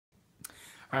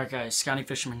Alright guys, Scotty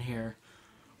Fisherman here.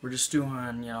 We're just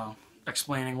doing,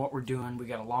 explaining what we're doing. We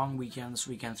got a long weekend this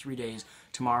weekend, 3 days.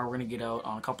 Tomorrow we're going to get out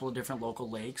on a couple of different local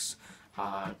lakes.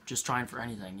 Just trying for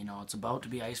anything. It's about to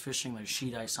be ice fishing. There's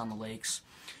sheet ice on the lakes.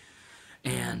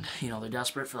 And, they're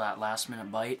desperate for that last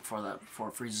minute bite before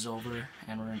it freezes over.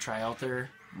 And we're going to try out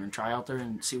there. We're going to try out there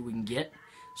and see what we can get.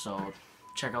 So,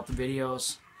 check out the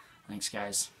videos. Thanks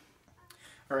guys.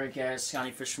 Alright guys,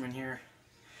 Scotty Fisherman here.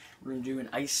 We're going to do an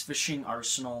ice fishing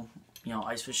arsenal,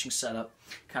 ice fishing setup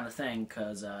kind of thing,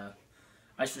 because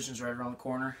ice fishing's right around the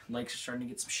corner. Lakes are starting to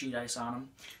get some sheet ice on them,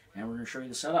 and we're going to show you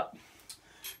the setup.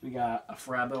 We got a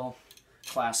Frabill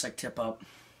classic tip-up,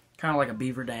 kind of like a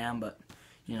beaver dam, but,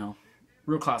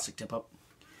 real classic tip-up.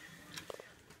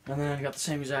 And then I got the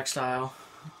same exact style,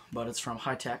 but it's from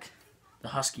Hi-Tech, the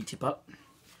Husky tip-up.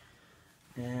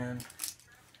 And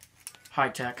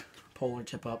Hi-Tech polar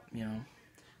tip-up,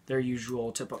 their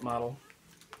usual tip-up model.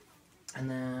 And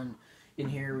then in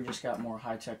here we just got more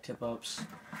Hi-Tech tip-ups.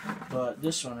 But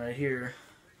this one right here,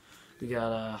 we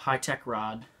got a Hi-Tech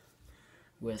rod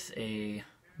with a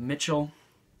Mitchell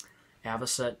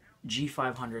Avocet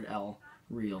G500L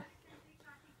reel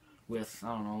with,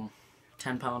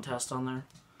 10-pound test on there.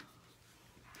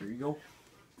 There you go.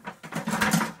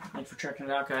 Thanks for checking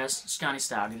it out, guys. Scotty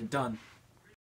style, get it done.